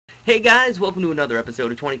Hey guys, welcome to another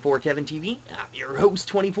episode of 24 Kevin TV. I'm your host,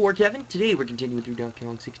 24 Kevin. Today we're continuing through Donkey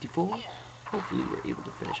Kong 64. Hopefully we're able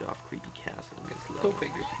to finish off Creepy Castle in this level. Go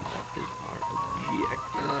figure. That is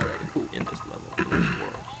our objective in this level, in this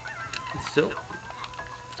world. So,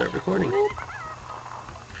 start recording.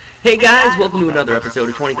 Hey guys, welcome to another episode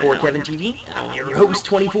of 24 Kevin TV. I'm your host,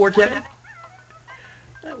 24 Kevin.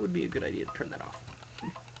 That would be a good idea to turn that off.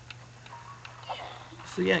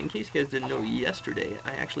 So yeah, in case you guys didn't know, yesterday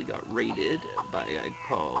I actually got raided by a guy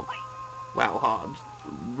called Wow Hobbs.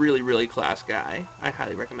 Really class guy. I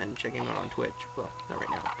highly recommend checking him out on Twitch. Well, not right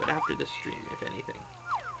now, but after this stream, if anything.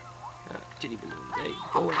 Titty balloon. Hey,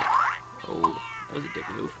 go away. Oh, that was a dick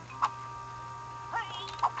move.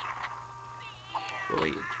 Go away,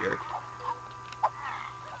 you jerk.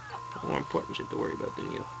 More important shit to worry about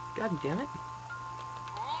than you. God damn it.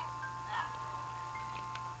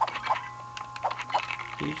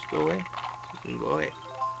 Can you just go away? You can go away.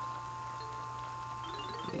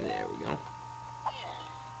 There we go. Alright,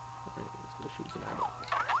 let's go shoot some eyeballs.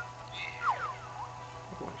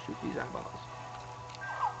 I want to shoot these eyeballs.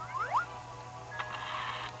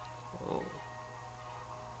 Oh.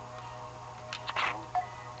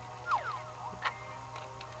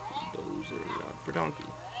 Those are not for Donkey. Is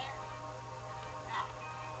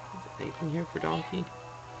there anything here for Donkey?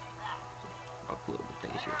 Upload the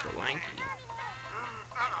things here for Lanky.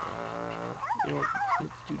 You know what?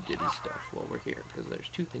 Let's do Diddy stuff while we're here, because there's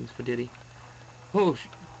two things for Diddy. Oh,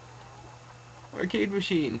 arcade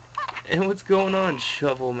machine. And what's going on,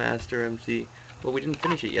 Shovel Master MC? Well, we didn't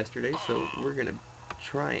finish it yesterday, so we're gonna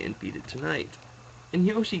try and beat it tonight. And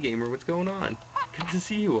Yoshi Gamer, what's going on? Good to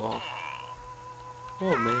see you all.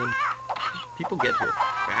 Oh man, people get here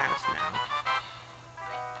fast now.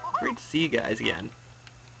 Great to see you guys again.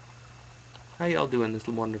 How y'all doing this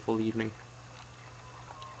wonderful evening?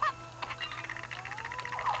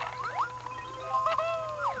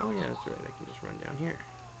 Oh yeah, that's right, I can just run down here.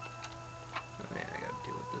 Oh yeah, I gotta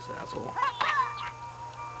deal with this asshole.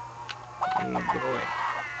 Go away.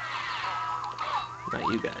 Not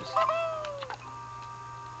you guys.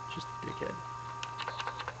 Just a dickhead.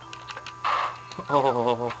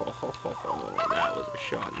 Oh, that was a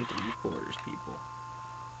shot in 3/4, people.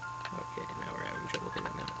 Okay, now we're having trouble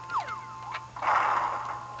hitting that.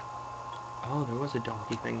 Oh, there was a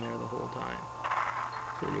donkey thing there the whole time.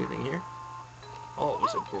 Is there anything here? Oh, it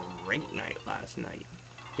was a great night last night.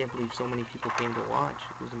 Can't believe so many people came to watch.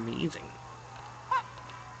 It was amazing.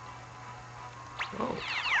 Oh.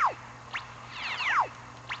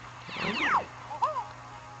 Oh.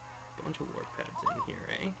 Bunch of warp pads in here,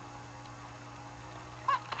 eh?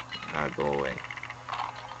 Go away.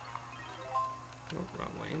 No,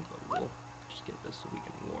 wrong way, but we'll just get this so we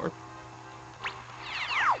can warp.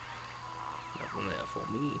 Nothing there for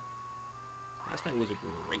me. Last night was a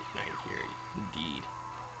great night here, indeed.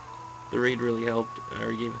 The raid really helped. I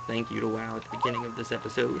already gave a thank you to WoW at the beginning of this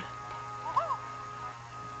episode.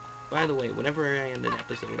 By the way, whenever I end an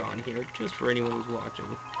episode on here, just for anyone who's watching,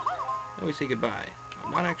 I always say goodbye.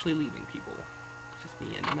 I'm not actually leaving people. It's just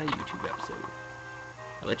me ending my YouTube episode.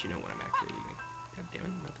 I'll let you know when I'm actually leaving. God damn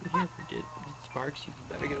it, nothing here for Sparks. You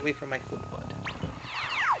better get away from my foot, bud.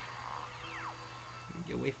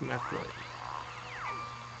 Get away from my foot.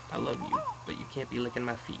 I love you, but you can't be licking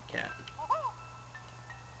my feet, cat.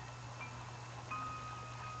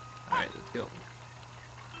 Alright, let's go.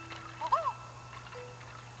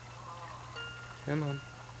 Come on.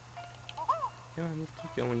 Come on, let's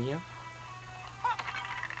keep going here.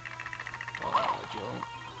 Oh, Joe.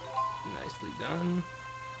 Nicely done.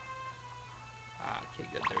 Ah, okay,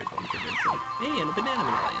 good. There's one convincing. Hey, and a banana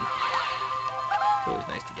medallion. It's always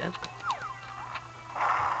nice to get.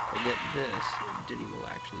 If I get this, Diddy will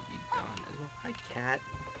actually be done as well. Hi, cat.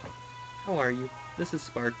 How are you? This is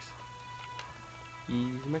Sparks.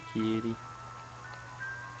 He's my kitty.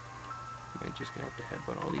 Am I just gonna have to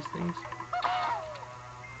headbutt all these things?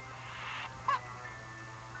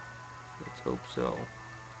 Let's hope so.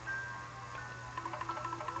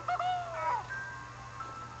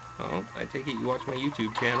 Oh, I take it you watch my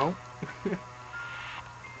YouTube channel.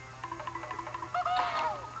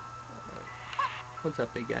 What's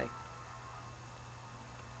up, big guy?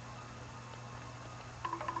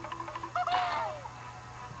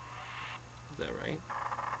 Is that right?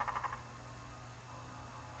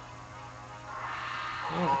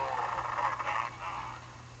 Oh.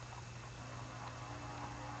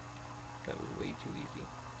 That was way too easy.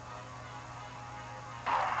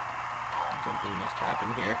 Something must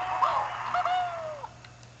happen here.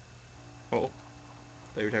 Oh.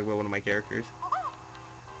 I thought you were talking about one of my characters.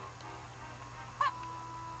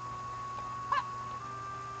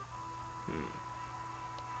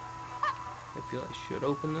 I feel I should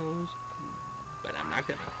open those, but I'm not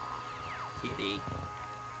gonna. Kitty.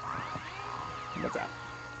 What's up?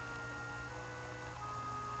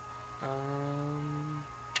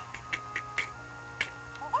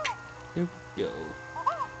 Here we go.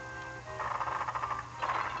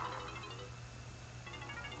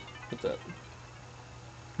 What's up?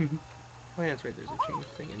 Oh yeah, that's right, there's a change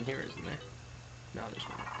thing in here, isn't there? No, there's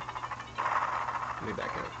not. Let me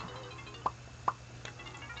back up.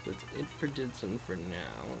 So that's it for Didson for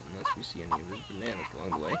now, unless we see any of his bananas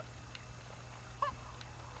along the way.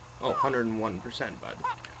 Oh, 101%, bud.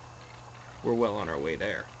 We're well on our way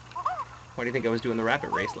there. Why do you think I was doing the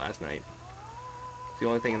rapid race last night? It's the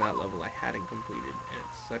only thing in that level I hadn't completed, and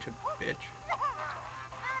it's such a bitch.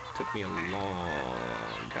 It took me a long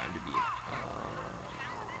time to beat.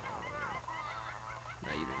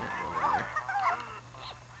 Now you didn't have one in there.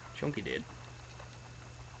 Chunky did.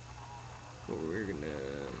 But we're gonna...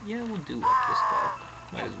 Yeah, we'll do up this stuff.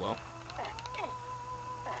 Might as well.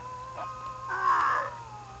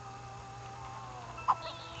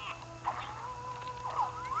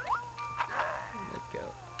 Let's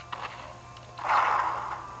go.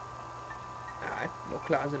 Alright, no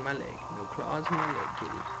claws in my leg. No claws in my leg,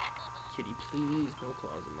 kitty. Kitty, please, no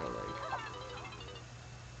claws in my leg.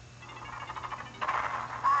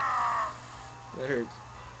 That hurts.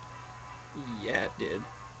 Yeah, it did.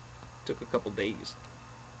 Took a couple days.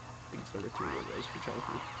 I think it's number 3 it was for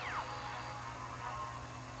Chunky.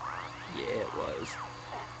 Yeah, it was.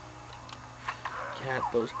 Cat,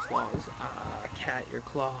 those claws. Ah, cat, your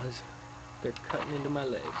claws. They're cutting into my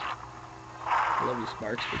leg. I love you,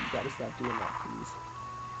 Sparks, but you gotta stop doing that, please.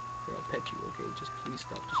 Or I'll pet you, okay? Just please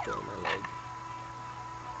stop destroying my leg.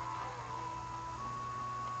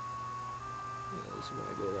 Yeah, this is when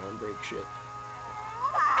I go around and break shit.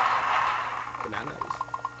 Bananas.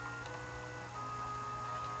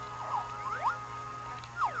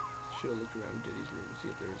 Should have looked around Diddy's room to see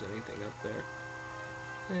if there was anything up there.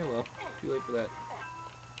 Yeah, well, too late for that.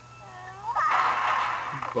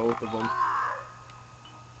 Both of them.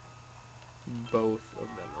 Both of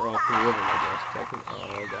them. Or all 3 of them, I guess. Technically.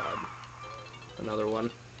 Oh, God. Another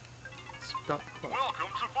one. Stop.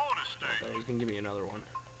 Welcome to bonus stage. You can give me another one.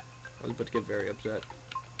 I was about to get very upset.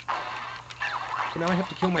 So now I have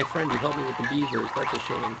to kill my friend who helped me with the beavers. That's a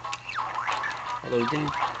shame. Although he didn't...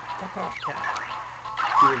 Fuck off, cat.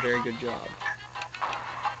 Do a very good job.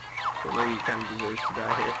 So maybe he kind of deserves to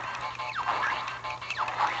die here.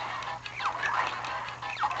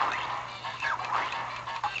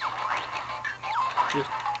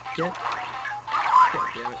 Just get... God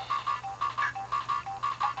damn it.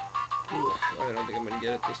 Ooh, I don't think I'm gonna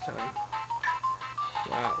get it this time.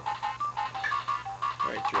 Wow.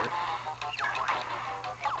 Alright, sure.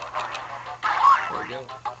 There we go.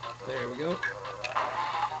 There we go.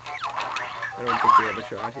 I don't think we have a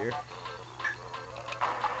shot here.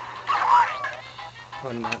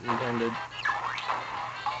 Pun not intended.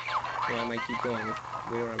 Well, I might keep going if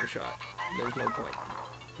we don't have a shot. There's no point.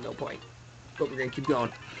 No point. But we're gonna keep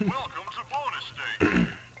going. Welcome to bonus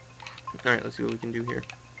stage. Alright, let's see what we can do here.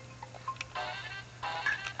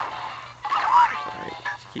 Alright,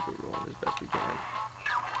 let's keep it rolling as best we can.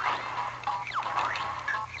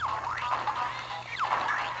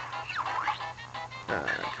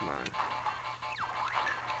 Come on.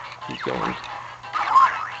 Keep going.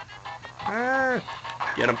 Ah!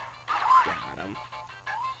 Get him. Got him.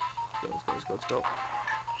 Let's go, let's go, let's go.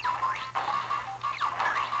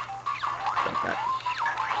 Stop that.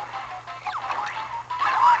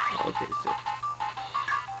 Okay, 6.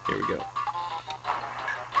 Here we go.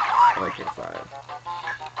 Okay, 5.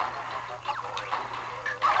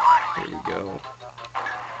 Here we go.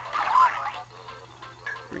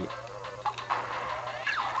 3.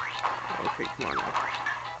 Okay, come on now.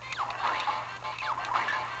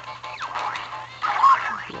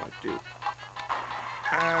 Come on, dude.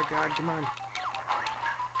 Ah, God, come on.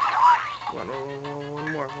 Come on,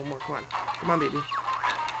 one more, come on. Come on, baby.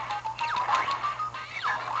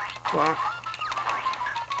 Fuck.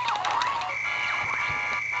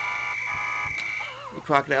 The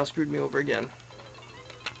crocodile screwed me over again.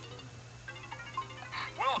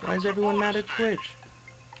 Why is everyone mad at Twitch?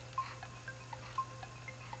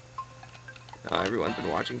 Everyone's been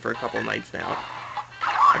watching for a couple nights now.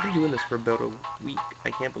 I've been doing this for about a week.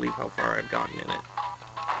 I can't believe how far I've gotten in it.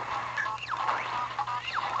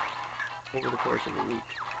 Over the course of a week.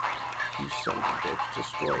 You son of a bitch,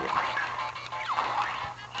 destroy him.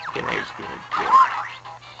 Okay, now you're just gonna do it.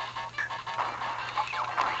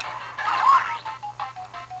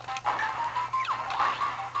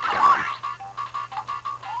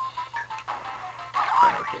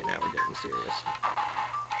 Okay, now we're getting serious.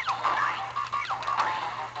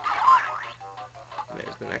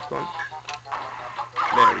 to the next one.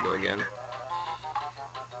 There we go again.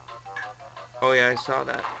 Oh yeah, I saw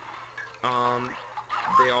that.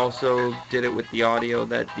 They also did it with the audio,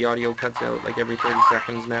 that the audio cuts out like every 30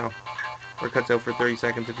 seconds now. Or cuts out for 30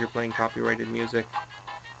 seconds if you're playing copyrighted music.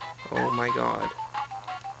 Oh my god.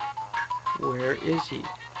 Where is he?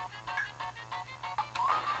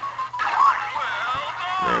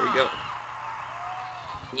 There we go.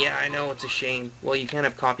 Yeah, I know, it's a shame. Well, you can't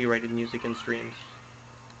have copyrighted music in streams.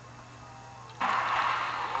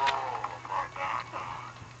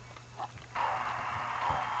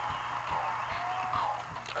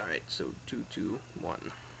 Alright, so 2-2-1.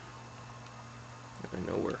 I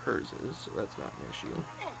know where hers is, so that's not an issue.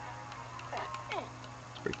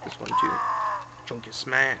 Let's break this one too. Chunky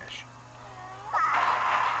smash!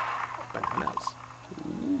 Bananas.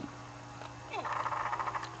 Ooh.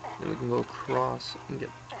 Then we can go across and get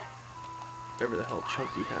whatever the hell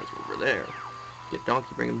Chunky has over there. Get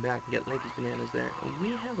Donkey, bring him back, and get Lanky's bananas there. And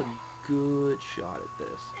we have a good shot at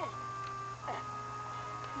this.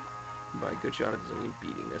 By good shot, it doesn't mean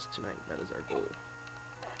beating this tonight. That is our goal.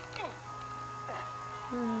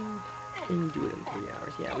 Can we do it in 3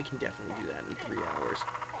 hours? Yeah, we can definitely do that in 3 hours.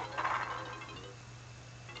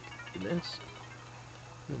 Do this.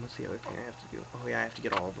 And what's the other thing I have to do? Oh yeah, I have to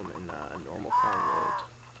get all of them in normal climb mode.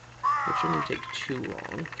 Which shouldn't take too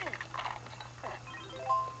long.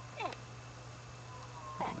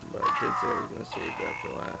 But I did say I was going to save that for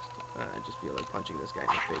last. I just feel like punching this guy in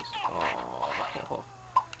the face. Oh.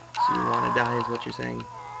 So you want to die is what you're saying?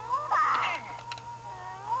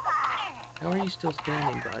 How are you still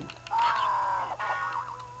standing, bud?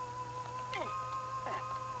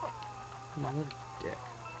 You little dick.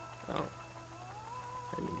 Oh.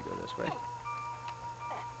 I didn't mean to go this way.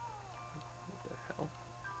 What the hell?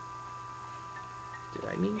 Did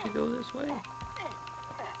I mean to go this way?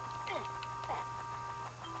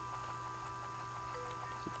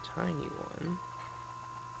 It's a tiny one.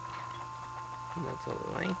 And that's a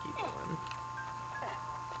lanky one.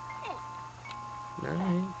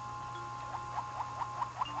 Nice.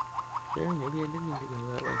 There, maybe I didn't mean to go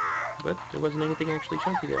that way. But there wasn't anything actually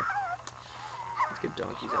chunky there. Let's get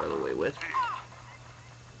donkeys out of the way with.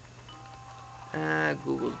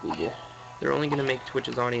 Google's Google. They're only going to make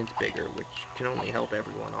Twitch's audience bigger, which can only help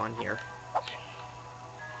everyone on here.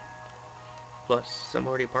 Plus, I'm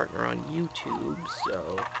already a partner on YouTube,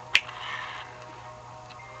 so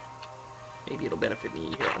maybe it'll benefit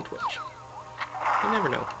me here on Twitch. You never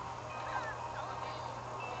know.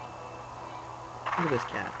 Look at this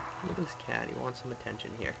cat. Look at this cat. He wants some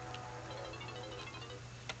attention here.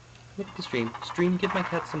 Look at the stream. Stream, give my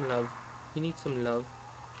cat some love. He needs some love.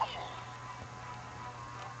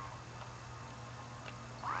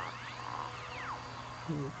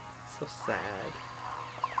 So sad.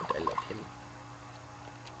 But I love him.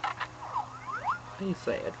 Are you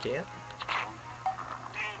sad, cat?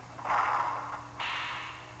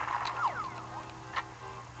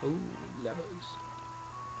 Ooh, levers.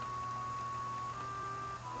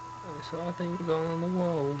 I saw things on the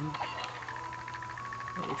wall.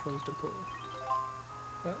 Which ones to pull?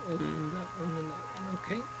 That one, and that one.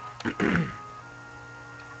 Okay.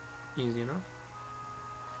 Easy enough.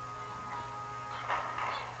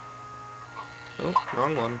 Oh,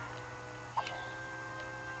 wrong one.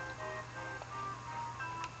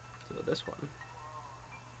 So this one.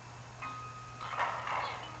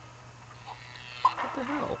 What the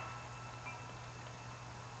hell?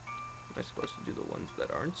 Am I supposed to do the ones that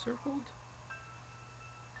aren't circled?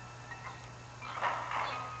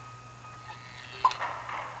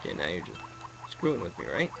 Okay, now you're just screwing with me,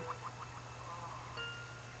 right?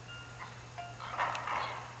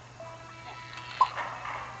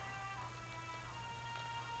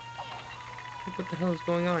 What the hell is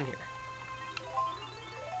going on here?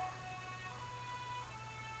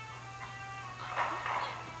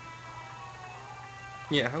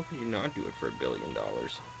 Yeah, how could you not do it for $1 billion?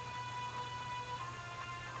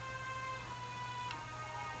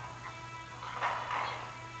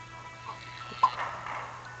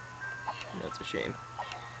 That's a shame.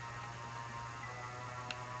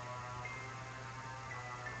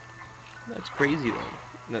 That's crazy, though,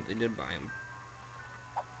 that they did buy him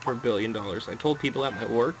for $1 billion. I told people at my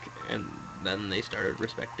work, and then they started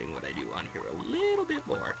respecting what I do on here a little bit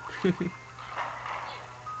more.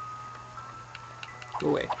 Go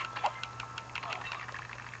away.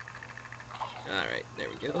 Alright, there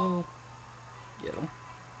we go. Get him.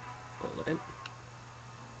 Hold it.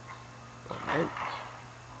 Hold it.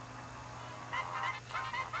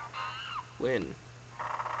 Win.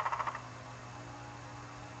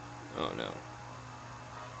 Oh no.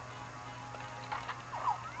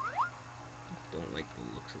 Don't don't like the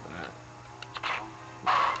looks of that.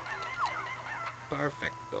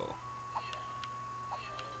 Perfecto.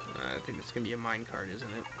 I think it's gonna be a minecart,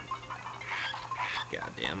 isn't it?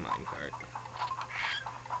 Goddamn minecart.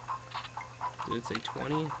 Did it say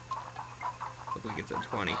 20? Look like it said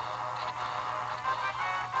 20. What,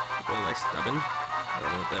 am I stubborn? I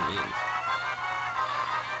don't know what that means.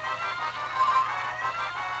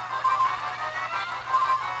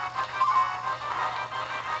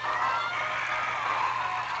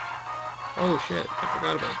 Oh shit, I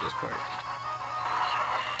forgot about this part.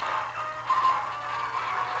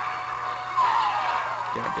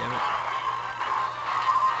 God damn it.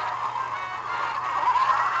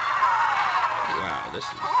 Wow, this is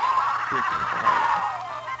freaking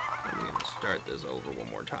hard. I'm gonna start this over one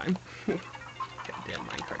more time. Goddamn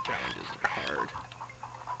minecart challenges are hard.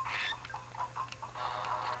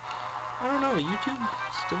 I don't know,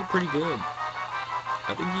 YouTube's still pretty good.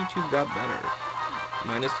 I think YouTube got better.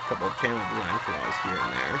 Minus a couple of channel design flaws here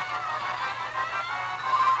and there.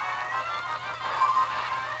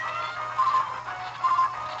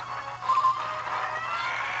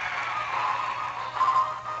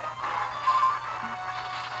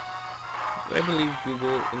 But I believe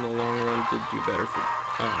Google in the long run did do better for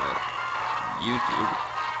YouTube.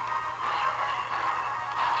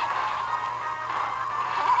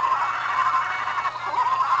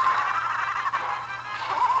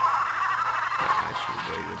 I should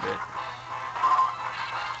wait a bit.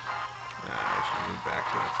 I should move back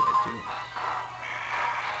to that side too.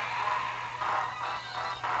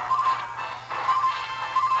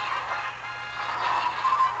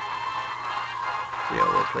 See how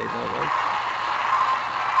well played that was?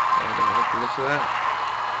 I don't like the looks of that.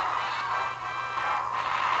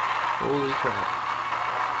 Holy crap.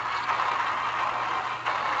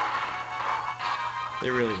 They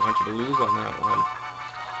really want you to lose on that one.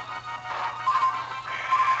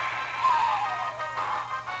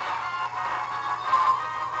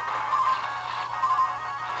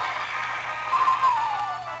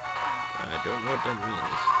 I don't know what that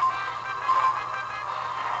means.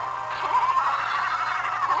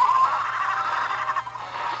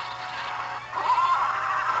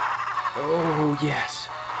 Oh, yes.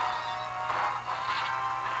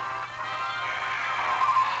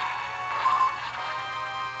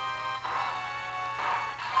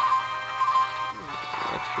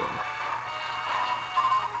 Let's go.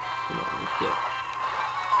 Come on, let's go.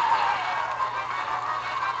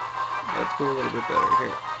 Let's go a little bit better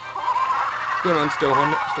here. What's going on, Stone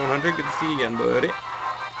Hunter? Good to see you again, buddy.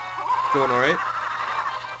 Going alright?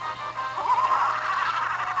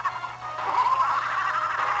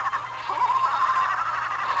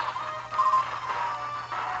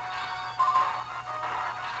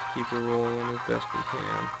 Keep it rolling as best we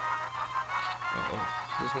can. Uh-oh.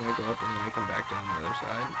 This one I go up and then I come back down the other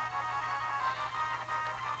side.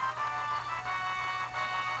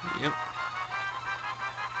 Yep.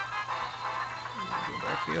 Go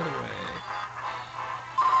back the other way.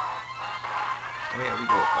 Oh yeah, we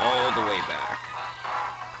go all the way back.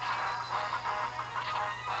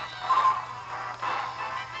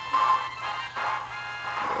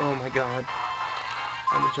 Oh my god.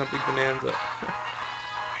 I'm a jumping bonanza.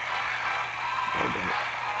 Oh damn it.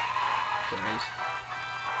 Thanks.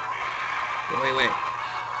 Wait.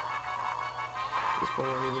 This point I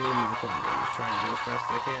don't even need more coins. I'm just trying to go as fast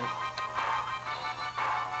as I can.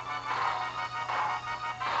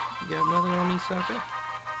 You got nothing on me, sucker?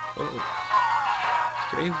 Uh-oh.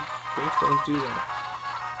 Gravestones do that.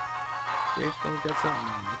 Gravestones got something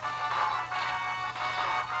on me.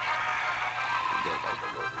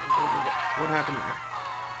 What happened there?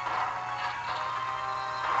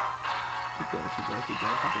 Keep going.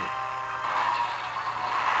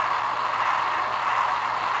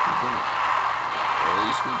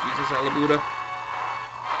 Holy sweet Jesus, Alabuda.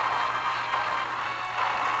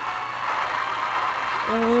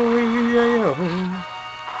 Oh, yeah.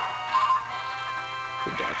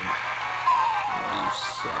 Good dodging. Oh, you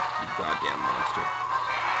suck, you goddamn monster.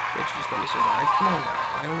 Can't you just let me survive? Come on now.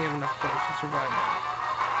 I only have enough points to survive now.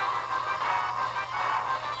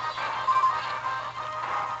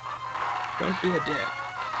 Don't be a dick.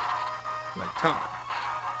 Like Tom.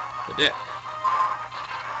 The dick.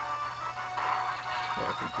 Oh,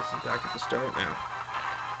 I think this is back at the start now.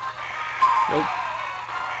 Nope.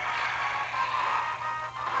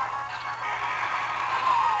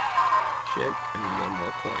 Shit, I need one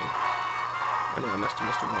more coin. I know I must have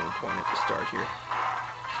missed one coin at the start here.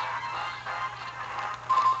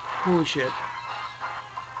 Oh shit.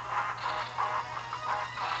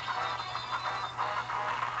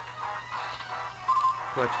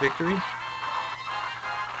 Clutch victory.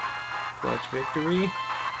 Clutch victory.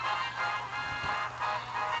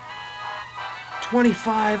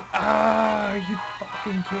 25! Ah, are you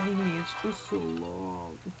fucking kidding me? It's just so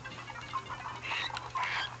long.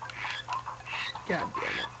 God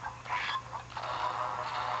damn it.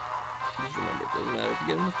 Just remember, it doesn't matter if you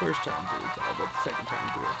get them the first time through, it's all about the second time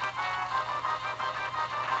through.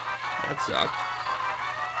 That sucked.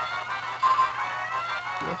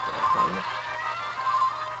 What the hell?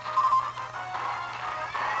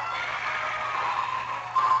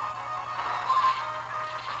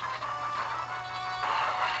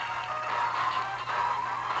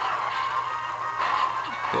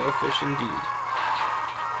 Go fish indeed.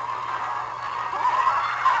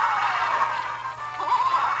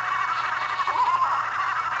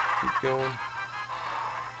 Keep going.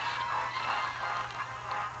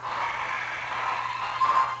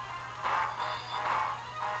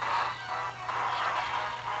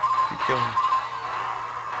 Keep going.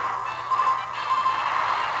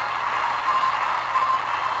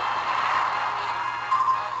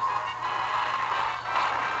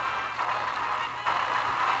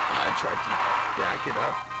 I tried to back it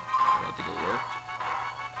up. I don't think it worked.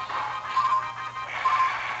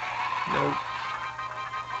 Nope.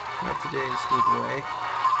 Not today, sneak away.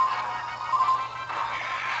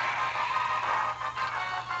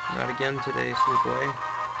 Not again today, sneak away.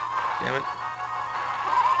 Damn it.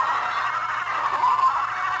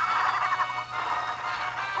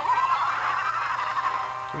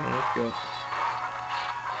 Come on, let's go.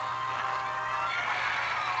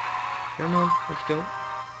 Come on, let's go.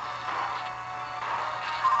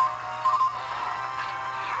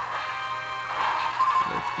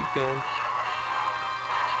 Let's keep going.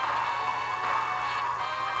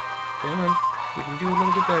 Come on, we can do a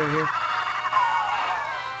little bit better here.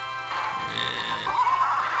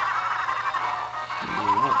 A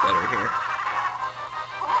lot better here.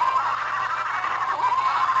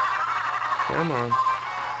 Come on.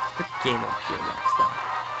 Step game up here next time.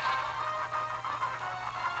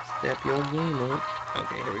 Step your game up.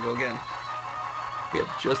 Okay, here we go again. We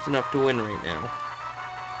have just enough to win right now.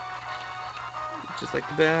 Just like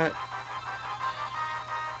the bat.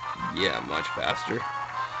 Yeah, much faster.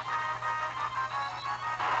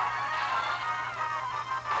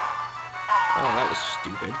 Oh, that was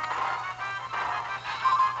stupid.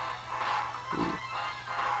 Ooh.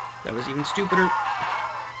 That was even stupider.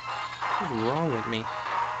 What is wrong with me?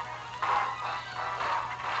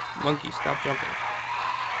 Monkey, stop jumping.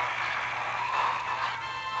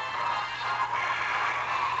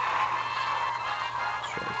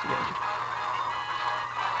 Let's try this again.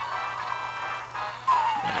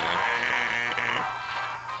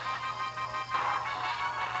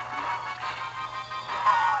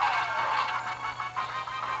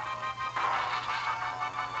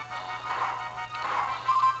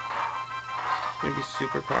 I'm gonna be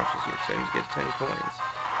super cautious here because I need to get 10 coins.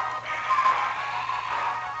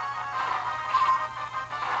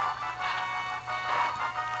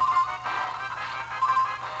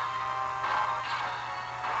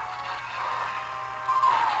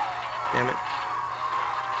 Damn it.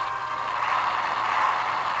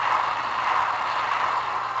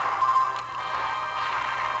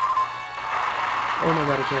 Oh my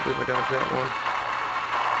god, I can't believe I dodged that one.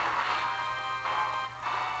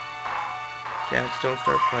 Cats, don't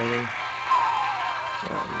start fighting.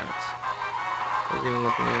 Oh, nuts. I wasn't even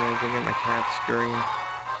looking at it, I was looking at my cat scurrying.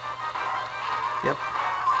 Yep.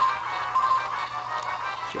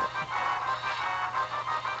 Shit.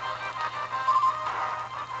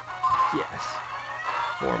 Yes.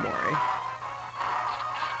 4 more, eh?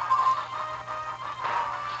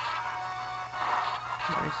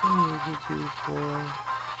 Nice and easy, 2, 4.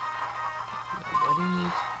 Nobody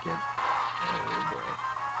needs to get... Oh boy.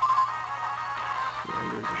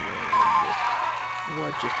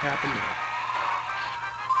 What just happened there?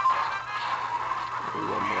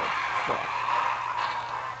 One more. Fuck.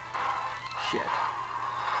 Shit.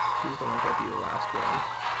 Please don't let that be the last one.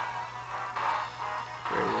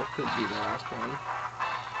 Very well could be the last one.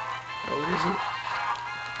 Oh, it isn't.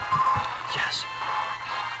 Yes.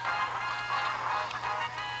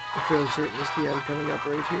 I'm fairly certain this is the end coming up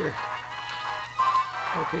right here.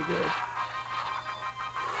 Okay, good.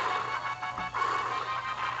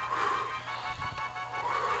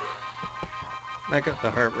 That got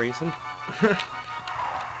the heart racing.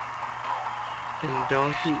 And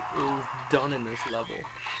Donkey is done in this level.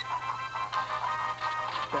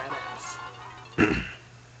 Badass.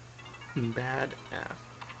 Badass.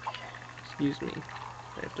 Excuse me.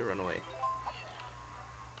 I have to run away.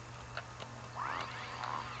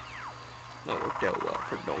 That worked out well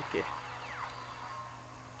for Donkey.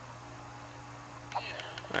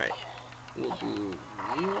 Alright. we'll do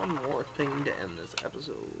one more thing to end this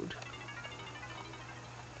episode.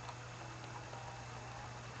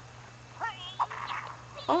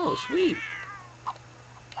 Oh, sweet.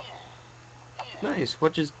 Nice.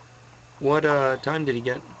 What time did he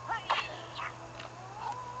get?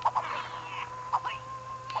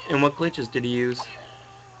 And what glitches did he use?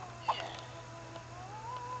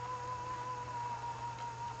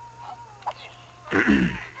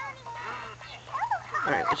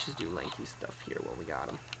 Alright, let's just do lanky stuff here while we got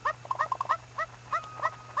him.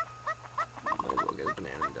 Might as well get a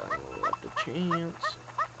banana and dying while we got the chance.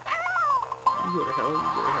 You go to hell, you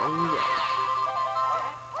go to hell, you go.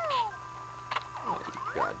 Oh, you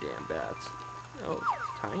goddamn bats. Oh,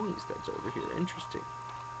 Tiny's that's over here. Interesting.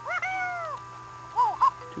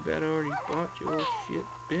 Too bad I already bought your shit,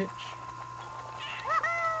 bitch.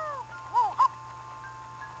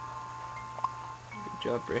 Good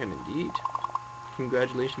job for him indeed.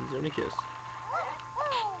 Congratulations, Unicus.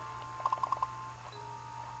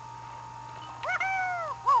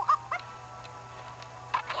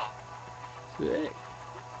 Sick.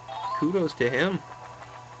 Kudos to him.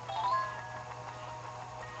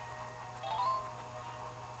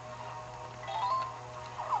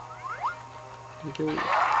 Here we go.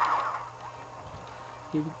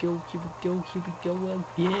 Here we go, here we go, here we go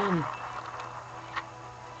again.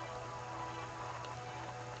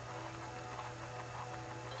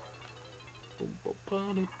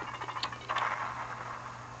 Oh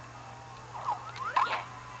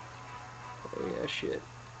yeah, shit.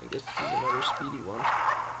 I guess this is another speedy one.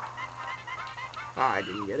 Ah, I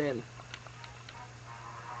didn't get in.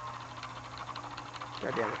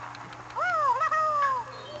 God damn it.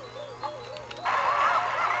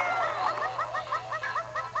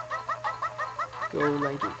 Go,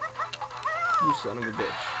 Lanky. You son of a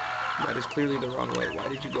bitch. That is clearly the wrong way. Why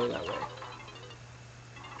did you go that way?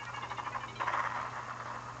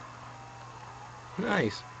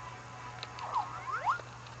 Nice.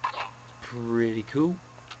 Pretty cool.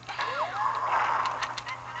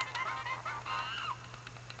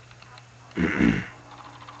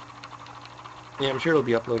 Yeah, I'm sure it'll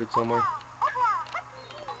be uploaded somewhere.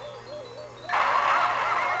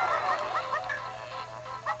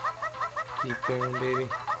 Keep going, baby.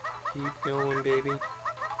 Keep going, baby.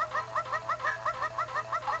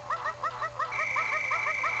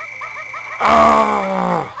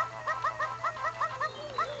 Ah!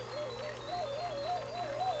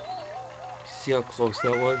 See how close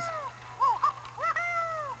that was?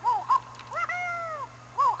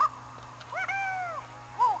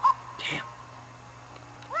 Damn.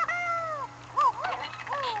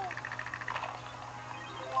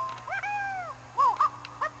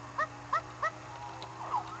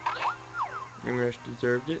 Ringrush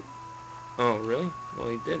deserved it. Oh, really? Well,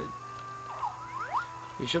 he did it.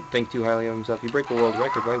 You shouldn't think too highly of himself. You break a world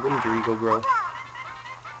record, why wouldn't your ego grow?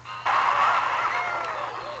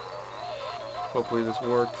 Hopefully this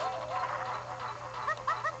works.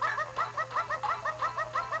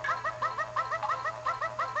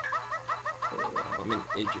 Oh, I'm an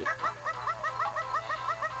idiot.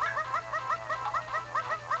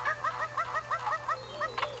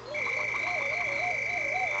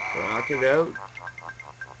 Rock it out.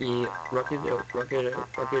 Yeah, rock it out, rock it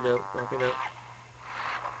out, rock it out, rock it out.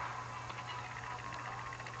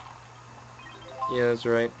 Yeah, that's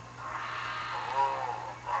right.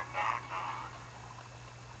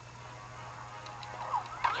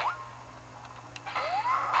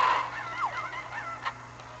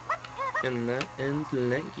 And that ends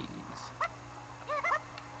Lanky's.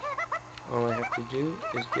 All I have to do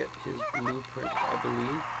is get his blueprint, I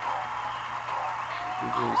believe.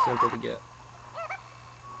 It's really simple to get.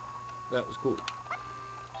 That was cool.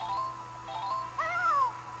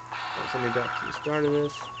 I'll send me back to the start of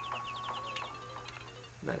this.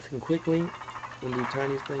 Nice and quickly, we'll do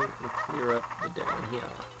Tiny's thing and clear up the down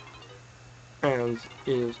here. As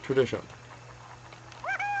is tradition.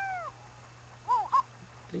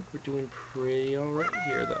 I think we're doing pretty alright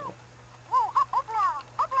here, though.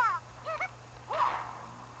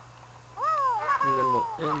 And then we'll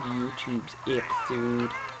end YouTube's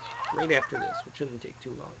episode right after this, which shouldn't take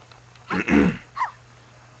too long.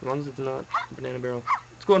 As long as it's not Banana Barrel.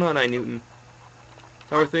 What's going on, iNewton?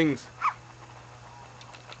 How are things?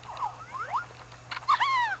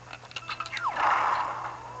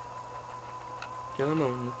 Come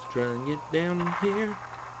on, let's try and get down here.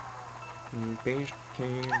 Best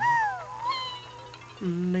can.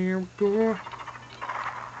 There we go.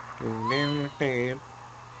 Go down like that.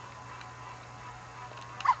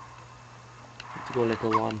 Let's go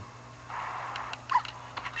little one.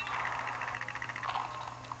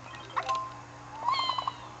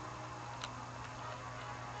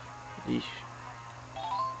 Yeesh.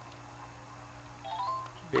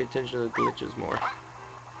 Pay attention to the glitches more.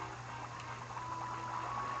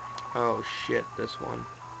 Oh shit, this one.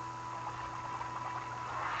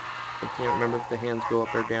 I can't remember if the hands go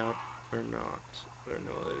up or down or not. But I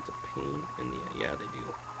know that it's a pain in the... Yeah, they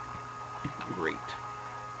do. Great.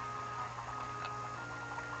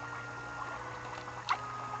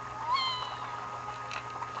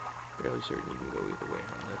 Fairly certain you can go either way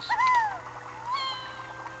on this.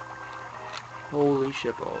 Holy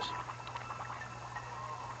shitballs.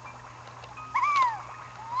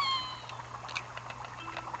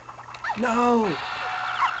 No!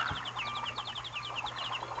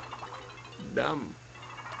 Dumb.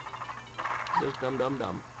 Just dumb, dumb,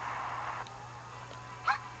 dumb.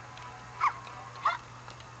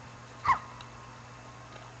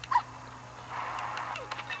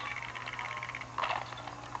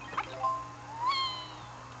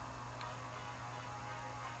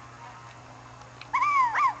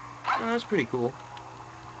 Oh, that's pretty cool.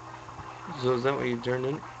 So is that what you turned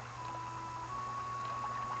in?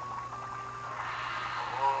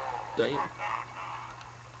 Damn.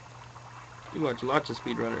 You watch lots of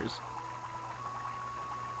speedrunners.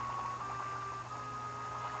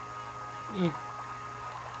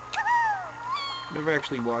 Never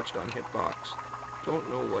actually watched on Hitbox. Don't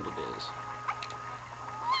know what it is.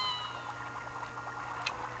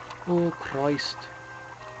 Oh Christ.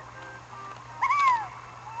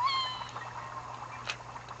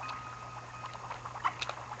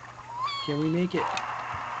 Can we make it?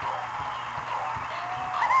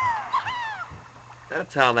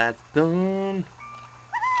 That's how that's done.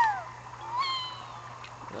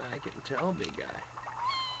 I can tell, big guy.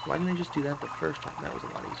 Why didn't they just do that the first time? That was a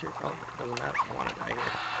lot easier. Oh, it doesn't matter. I want to die here.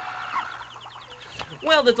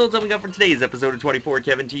 Well, that's all the time we got for today's episode of 24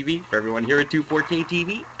 Kevin TV. For everyone here at 24K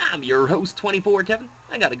TV, I'm your host, 24 Kevin.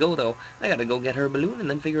 I gotta go, though. I gotta go get her a balloon and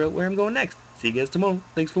then figure out where I'm going next. See you guys tomorrow.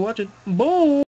 Thanks for watching. Bye!